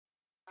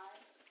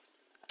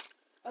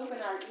open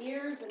our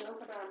ears and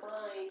open our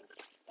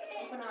minds,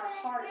 open our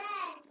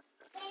hearts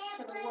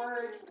to the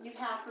word you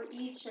have for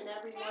each and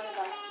every one of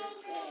us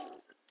this day.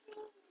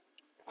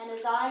 And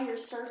as I, your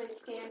servant,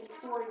 stand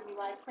before you,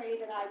 I pray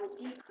that I would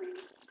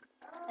decrease,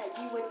 that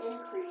you would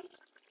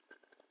increase.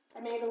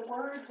 And may the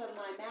words of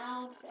my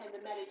mouth and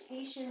the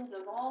meditations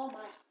of all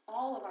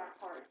of our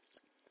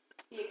hearts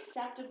be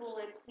acceptable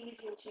and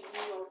pleasing to you,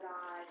 O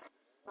God,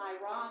 my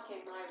rock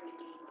and my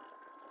redeemer.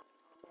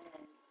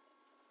 Amen.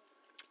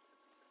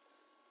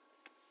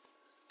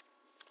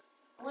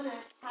 I want to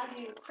have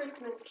you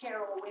Christmas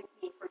carol with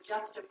me for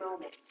just a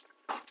moment.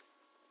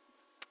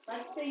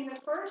 Let's sing the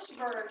first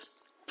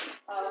verse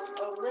of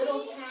O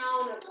Little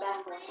Town of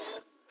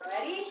Bethlehem.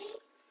 Ready?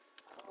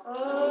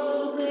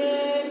 O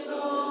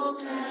little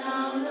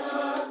town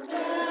of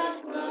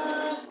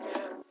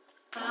Bethlehem,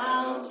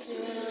 how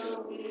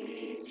still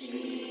we see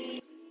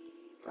thee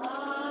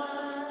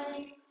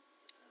lie.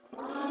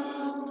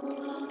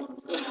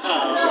 That's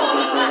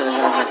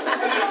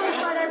the only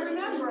part I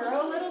remember, O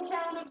little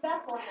town of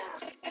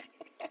Bethlehem.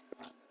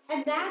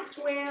 And that's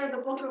where the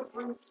book of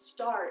Ruth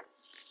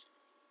starts.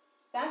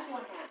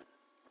 Bethlehem.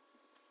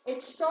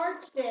 It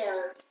starts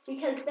there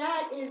because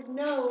that is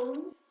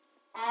known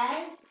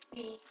as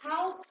the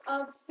house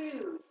of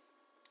food.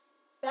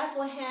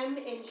 Bethlehem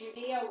in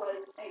Judea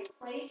was a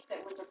place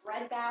that was a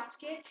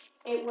breadbasket.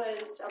 It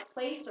was a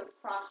place of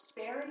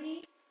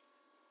prosperity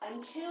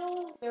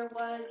until there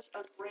was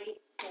a great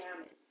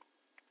famine.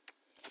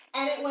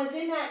 And it was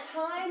in that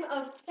time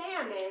of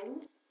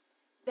famine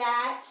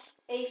that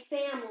a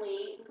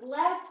family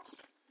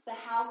left the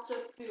house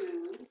of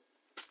food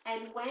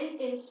and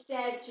went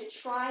instead to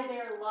try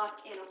their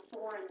luck in a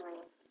foreign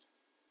land.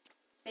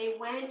 They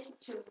went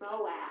to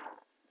Moab.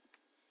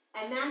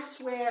 And that's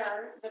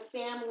where the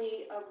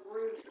family of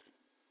Ruth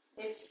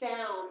is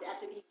found at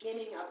the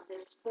beginning of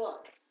this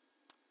book.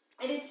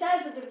 And it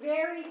says at the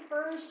very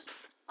first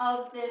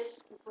of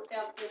this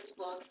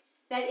book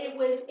that it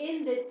was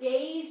in the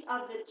days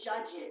of the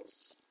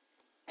judges.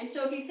 And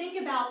so if you think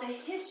about the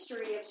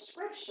history of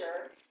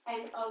Scripture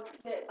and of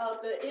the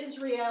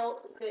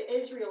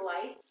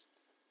Israelites,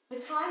 the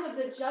time of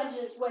the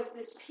judges was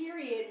this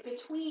period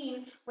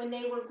between when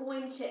they were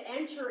going to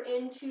enter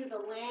into the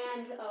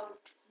land of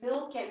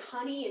milk and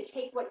honey and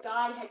take what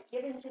God had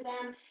given to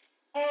them,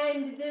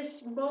 and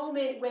this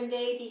moment when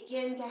they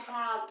begin to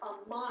have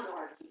a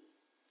monarchy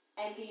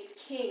and these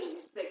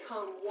kings that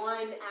come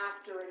one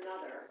after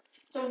another.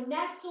 So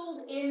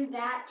nestled in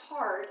that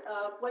part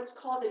of what's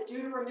called the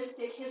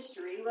Deuteronomistic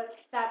history,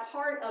 that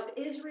part of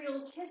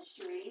Israel's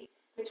history,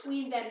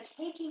 between them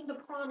taking the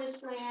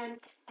promised land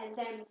and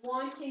then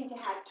wanting to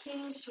have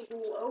kings to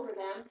rule over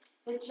them,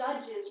 the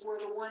judges were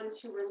the ones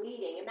who were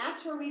leading. And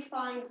that's where we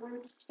find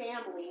Ruth's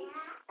family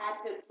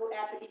at the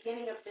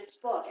beginning of this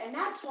book. And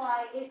that's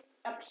why it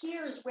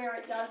appears where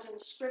it does in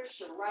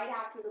Scripture, right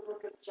after the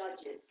book of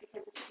Judges,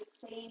 because it's the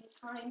same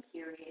time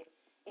period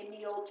in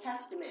the Old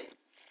Testament.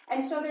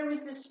 And so there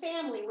was this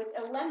family with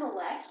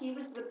Elimelech. He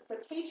was the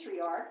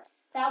patriarch.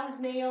 That was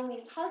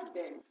Naomi's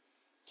husband.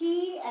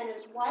 He and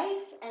his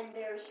wife and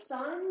their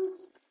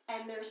sons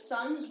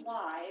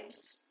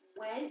wives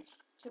went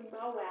to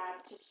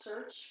Moab to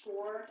search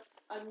for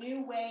a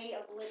new way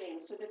of living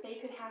so that they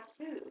could have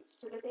food,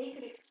 so that they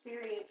could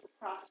experience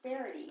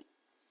prosperity.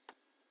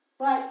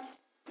 But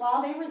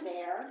while they were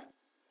there,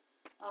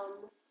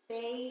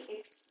 they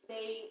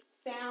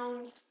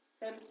found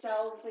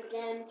themselves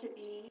again to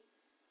be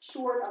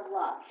short of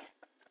luck.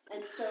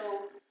 And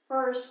so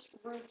first,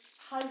 Ruth's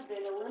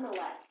husband,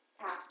 Elimelech,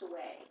 passed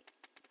away.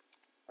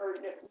 Or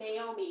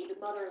Naomi, the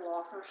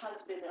mother-in-law, her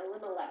husband,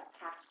 Elimelech,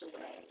 passed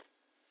away.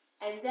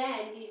 And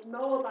then these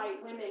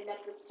Moabite women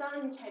that the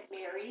sons had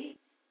married,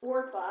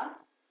 Orpah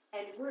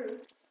and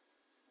Ruth,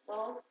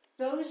 well,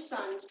 those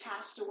sons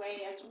passed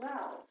away as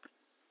well.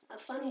 A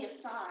funny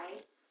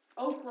aside,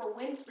 Oprah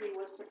Winfrey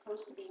was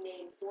supposed to be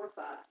named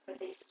Orpah, but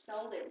they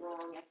spelled it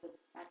wrong at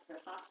the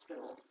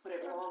hospital, put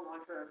it wrong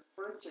on her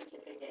birth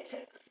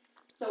certificate.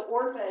 So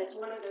Orpah is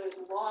one of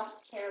those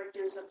lost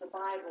characters of the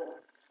Bible,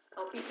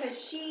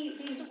 because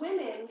these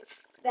women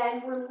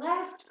then were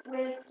left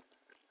with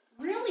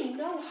really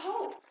no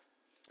hope.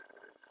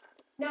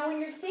 Now, when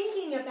you're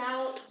thinking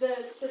about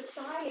the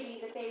society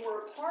that they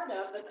were a part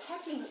of, the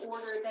pecking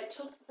order that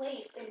took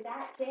place in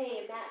that day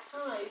and that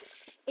time,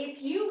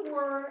 if you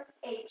were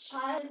a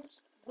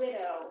childless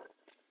widow,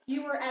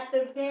 you were at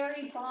the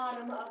very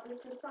bottom of the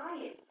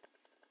society.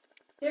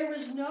 There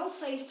was no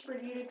place for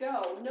you to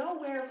go,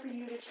 nowhere for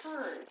you to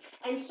turn.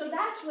 And so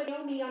that's what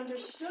Naomi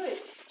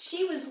understood.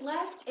 She was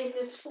left in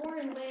this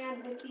foreign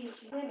land with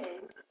these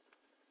women,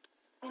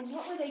 and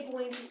what were they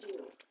going to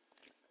do?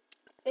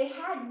 They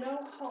had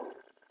no hope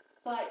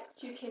but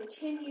to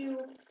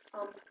continue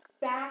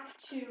back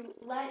to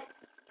let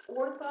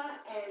Orpah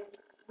and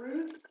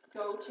Ruth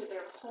go to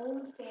their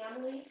home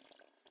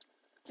families,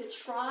 to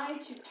try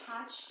to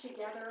patch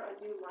together a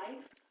new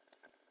life.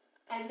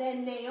 And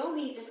then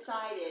Naomi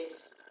decided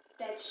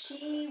that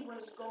she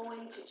was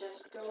going to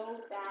just go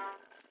back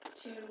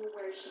to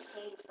where she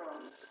came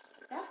from,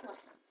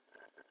 Bethlehem.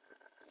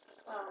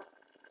 Well,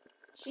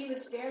 She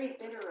was very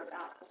bitter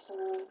about the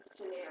whole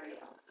scenario.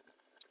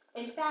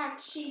 In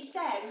fact, she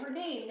said, her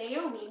name,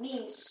 Naomi,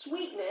 means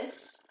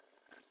sweetness,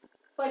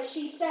 but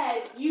she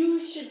said, you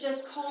should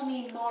just call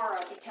me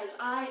Mara because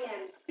I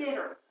am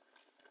bitter.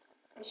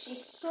 And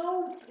she's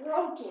so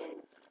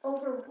broken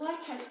over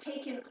what has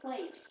taken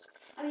place.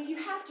 I mean, you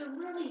have to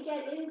really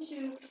get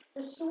into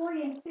the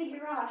story and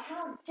figure out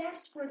how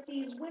desperate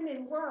these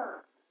women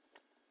were.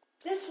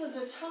 This was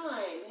a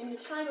time, in the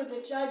time of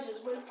the judges,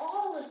 when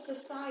all of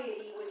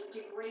society was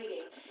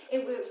degrading.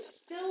 It was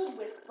filled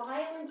with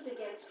violence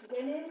against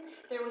women.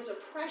 There was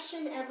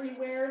oppression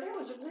everywhere. There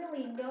was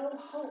really no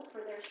hope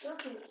for their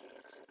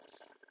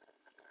circumstances.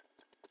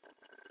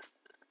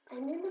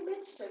 And in the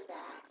midst of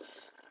that,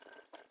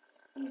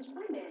 these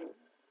women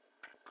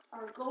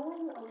are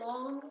going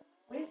along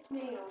with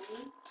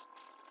Naomi,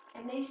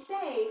 and they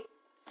say,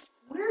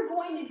 we're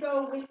going to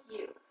go with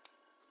you.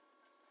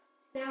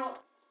 Now,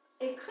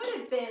 it could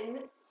have been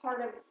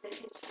part of the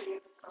history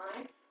of the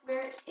time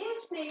where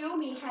if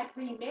Naomi had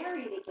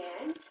remarried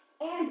again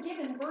and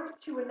given birth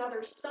to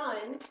another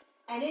son,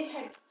 and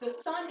the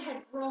son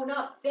had grown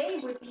up, they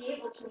would be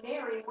able to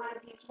marry one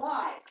of these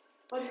wives.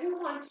 But who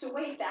wants to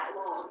wait that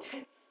long?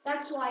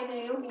 That's why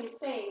Naomi is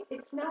saying,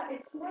 it's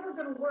never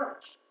going to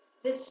work,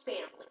 this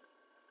family.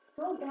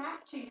 Go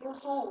back to your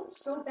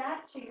homes. Go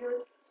back to your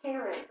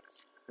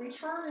parents.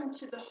 Return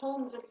to the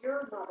homes of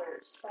your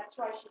mothers. That's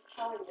why she's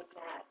telling them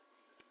that.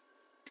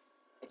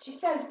 And she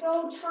says,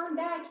 go turn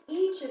back,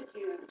 each of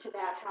you, to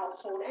that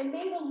household, and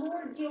may the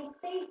Lord deal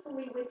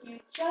faithfully with you,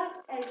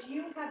 just as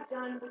you have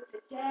done with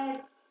the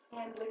dead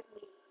and with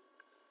me.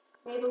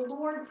 May the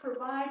Lord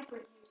provide for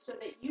you so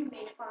that you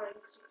may find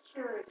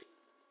security,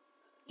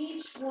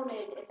 each woman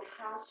in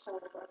the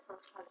household of her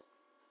husband.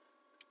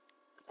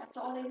 That's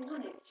all they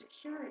wanted,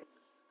 security.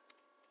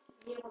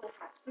 To be able to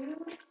have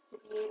food, to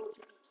be able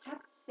to be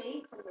kept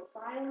safe from the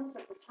violence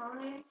of the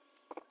time.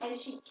 And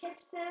she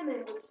kissed them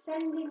and was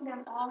sending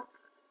them off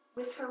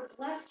with her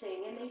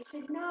blessing. And they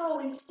said, no,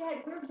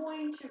 instead, we're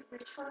going to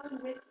return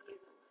with you.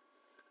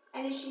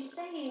 And as she's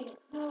saying,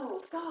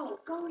 no,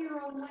 go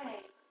your own way.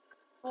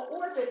 Well,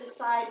 Orpah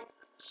decided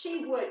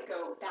she would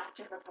go back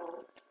to her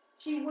home.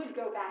 She would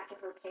go back to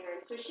her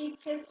parents. So she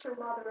kissed her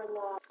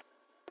mother-in-law.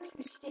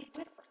 You stayed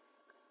with her.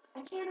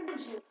 I can't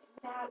imagine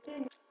that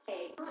then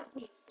say, not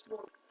me,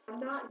 I'm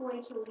not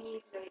going to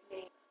leave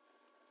Naomi.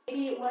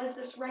 Maybe it was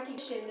this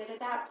recognition that at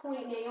that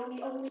point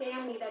Naomi only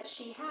family that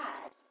she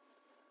had.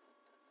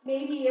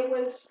 Maybe it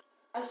was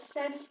a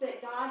sense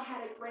that God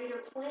had a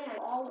greater plan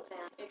for all of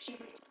them if she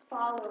would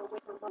follow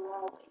with her mother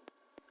always.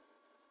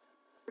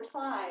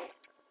 Replied,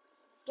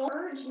 don't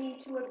urge me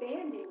to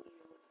abandon you,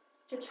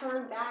 to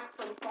turn back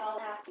from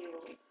following after you.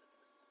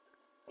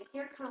 And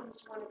here comes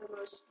one of the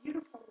most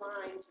beautiful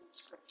lines in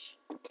Scripture.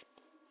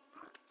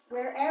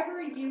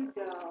 Wherever you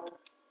go,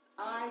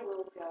 I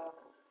will go.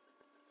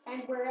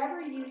 And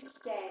wherever you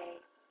stay,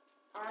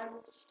 I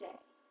will stay.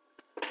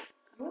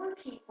 Your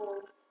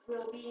people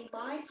will be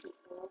my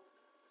people,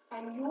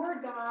 and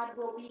your God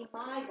will be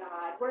my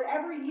God.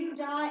 Wherever you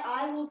die,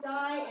 I will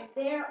die, and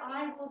there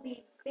I will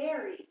be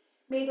buried.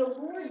 May the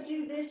Lord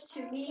do this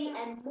to me,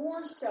 and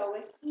more so,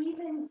 if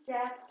even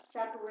death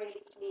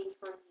separates me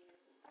from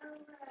you.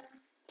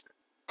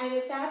 And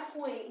at that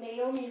point,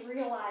 Naomi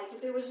realized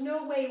that there was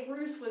no way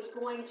Ruth was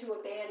going to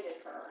abandon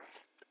her.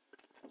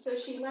 So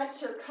she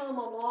lets her come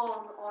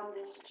along on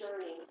this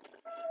journey.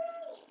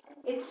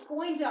 It's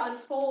going to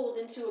unfold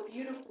into a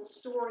beautiful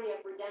story of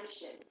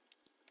redemption.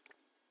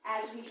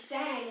 As we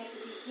sang at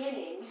the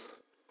beginning,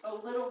 O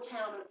little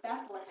town of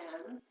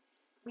Bethlehem,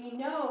 we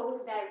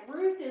know that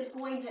Ruth is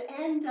going to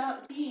end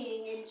up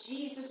being in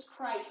Jesus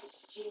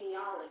Christ's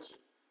genealogy.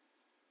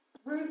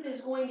 Ruth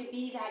is going to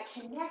be that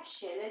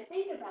connection. And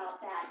think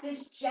about that.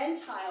 This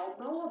Gentile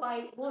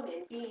Moabite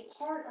woman being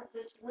part of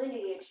this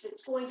lineage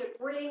that's going to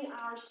bring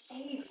our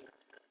Savior.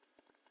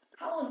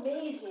 How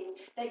amazing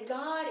that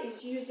God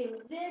is using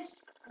this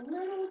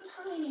little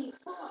tiny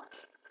book,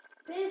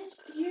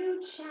 this few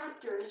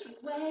chapters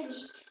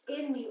wedged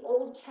in the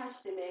Old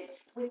Testament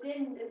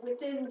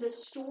within the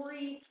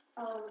story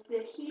of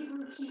the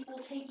Hebrew people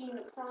taking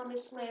the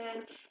promised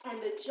land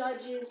and the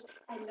judges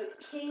and the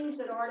kings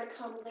that are to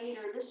come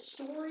later. The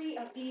story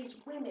of these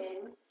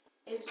women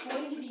is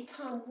going to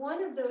become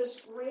one of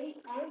those great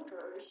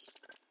anchors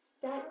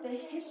that the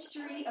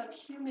history of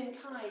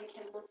humankind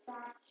can look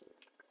back to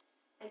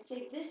and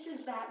say, this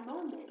is that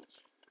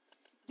moment.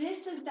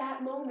 This is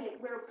that moment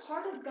where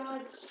part of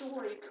God's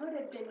story could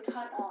have been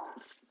cut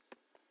off.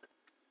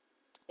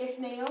 If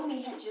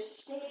Naomi had just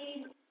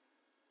stayed,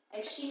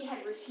 if she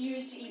had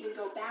refused to even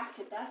go back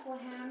to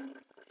Bethlehem,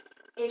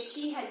 if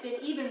she had been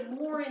even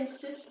more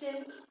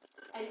insistent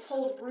and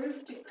told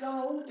Ruth to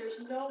go,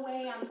 there's no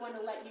way I'm going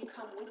to let you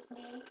come with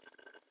me.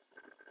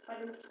 But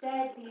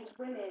instead, these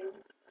women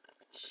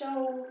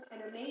show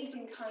an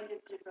amazing kind of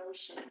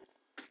devotion.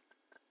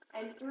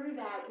 And through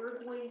that,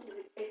 we're going to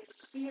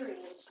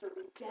experience the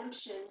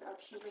redemption of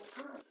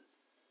humankind.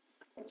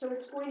 And so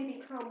it's going to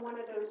become one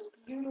of those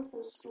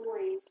beautiful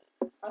stories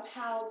of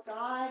how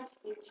God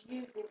is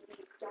using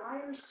these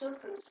dire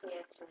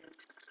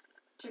circumstances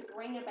to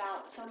bring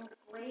about some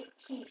great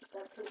piece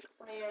of his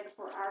plan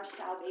for our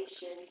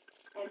salvation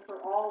and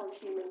for all of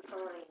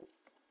humankind.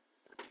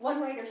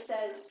 One writer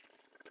says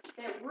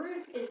that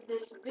Ruth is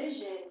this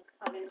vision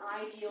of an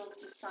ideal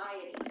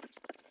society.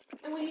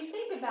 And when you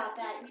think about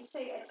that, you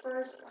say at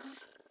first,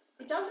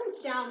 it doesn't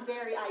sound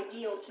very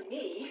ideal to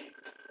me.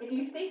 If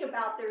you think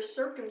about their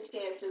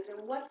circumstances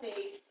and what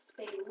they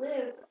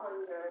live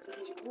under,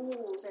 these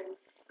rules and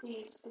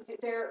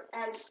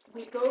as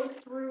we go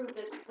through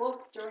this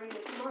book during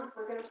this month,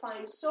 we're going to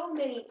find so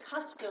many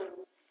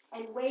customs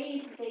and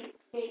ways they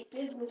make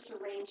business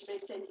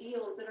arrangements and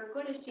deals that are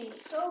going to seem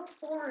so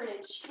foreign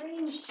and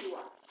strange to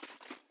us.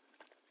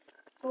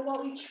 But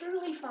what we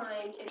truly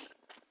find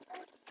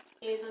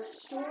is a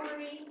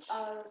story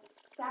of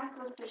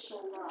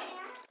sacrificial love,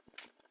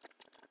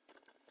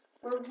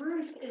 where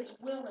Ruth is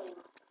willing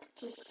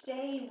to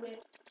stay with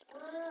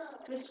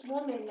this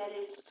woman that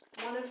is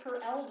one of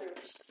her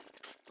elders.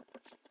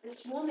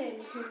 This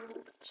woman who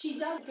she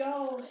does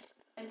go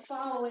and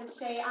follow and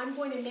say, I'm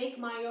going to make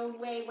my own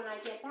way when I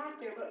get back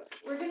there. But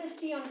we're going to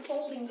see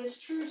unfolding this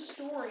true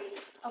story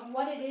of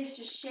what it is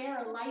to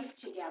share a life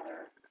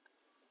together.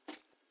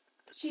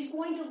 She's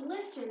going to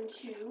listen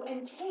to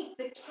and take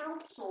the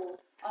counsel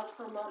of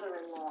her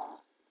mother-in-law.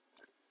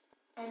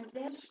 And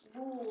those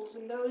rules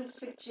and those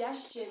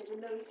suggestions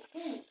and those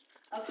hints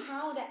of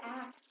how to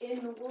act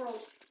in the world,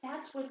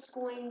 that's what's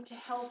going to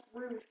help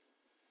Ruth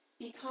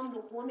become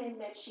the woman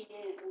that she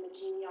is in the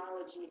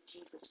genealogy of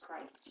Jesus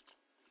Christ.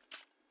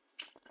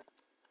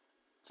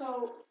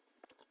 So,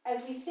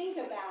 as we think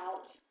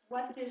about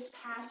what this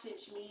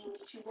passage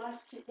means to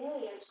us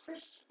today as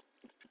Christians,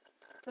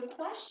 the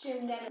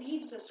question that it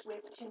leaves us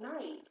with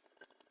tonight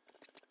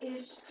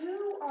is,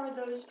 who are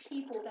those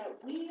people that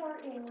we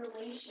are in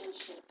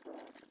relationship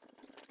with,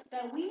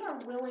 that we are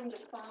willing to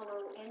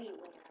follow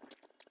anywhere?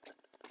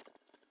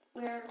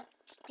 Where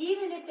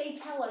even if they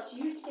tell us,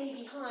 you stay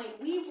behind,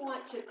 we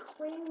want to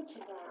cling to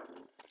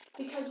them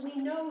because we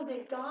know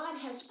that God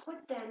has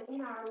put them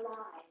in our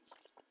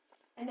lives.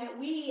 And that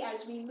we,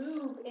 as we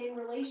move in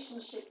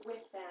relationship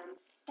with them,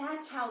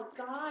 that's how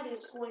God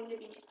is going to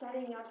be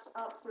setting us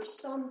up for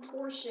some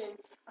portion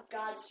of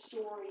God's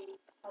story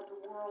of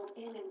the world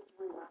in and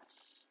through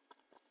us.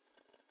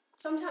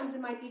 Sometimes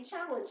it might be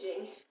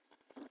challenging.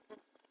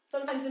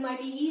 Sometimes it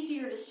might be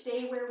easier to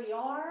stay where we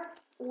are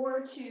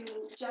or to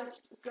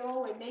just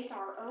go and make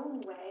our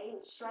own way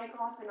and strike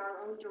off in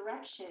our own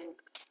direction.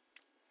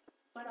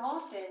 But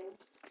often,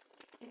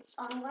 it's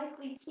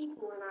unlikely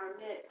people in our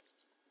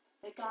midst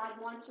that God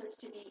wants us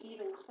to be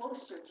even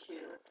closer to.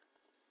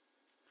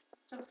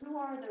 So who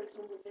are those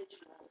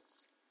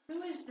individuals?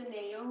 Who is the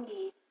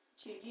Naomi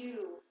to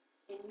you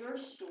in your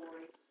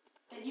story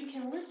that you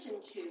can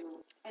listen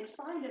to and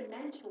find a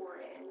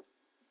mentor in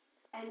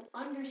and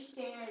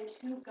understand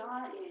who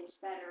God is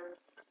better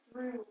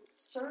through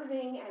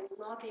serving and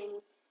loving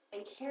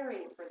and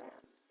caring for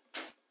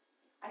them?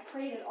 I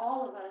pray that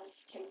all of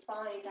us can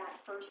find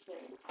that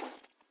person.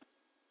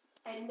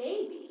 And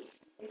maybe,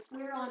 if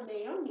we're on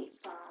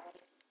Naomi's side,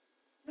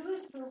 who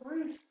is the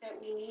Ruth that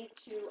we need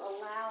to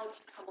allow to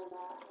come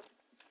along,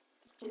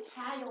 to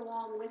tag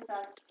along with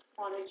us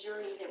on a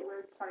journey that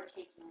we're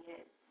partaking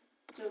in,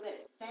 so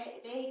that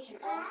they can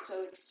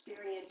also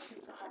experience who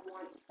God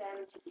wants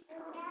them to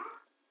become?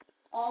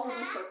 All of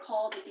us are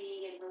called to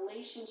be in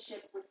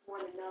relationship with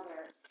one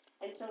another.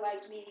 And so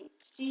as we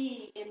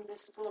see in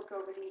this book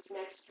over these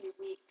next few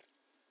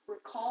weeks, we're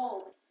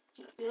called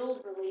to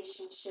build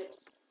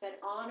relationships that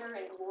honor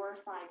and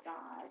glorify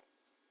God.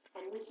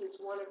 And this is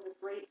one of the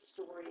great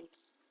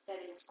stories that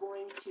is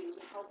going to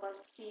help us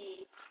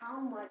see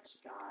how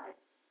much God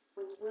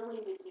was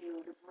willing to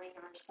do to bring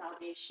our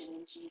salvation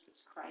in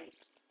Jesus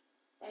Christ.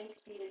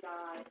 Thanks be to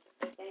God,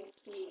 and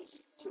thanks be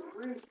to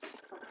Ruth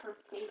for her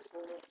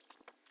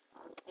faithfulness,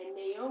 and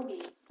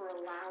Naomi for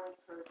allowing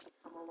her to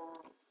come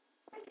along.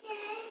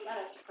 Let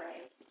us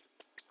pray.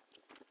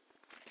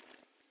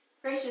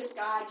 Gracious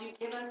God, you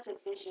give us a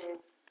vision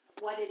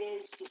of what it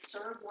is to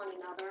serve one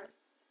another,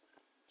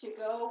 to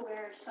go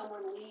where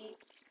someone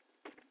leads,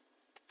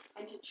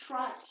 and to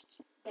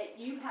trust that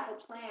you have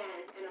a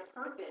plan and a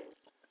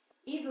purpose,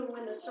 even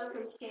when the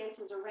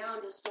circumstances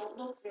around us don't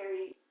look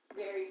very,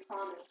 very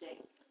promising.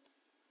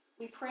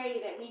 We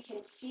pray that we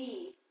can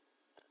see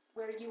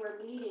where you are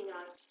leading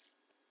us,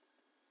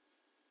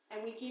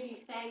 and we give you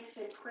thanks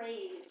and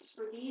praise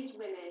for these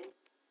women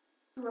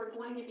who are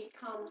going to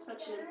become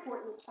such an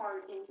important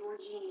part in your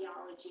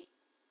genealogy.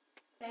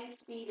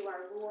 Thanks be to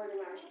our Lord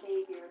and our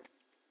Savior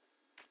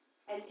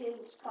and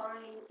his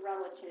fine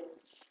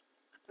relatives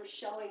for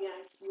showing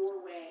us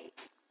your way.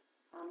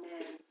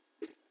 Amen.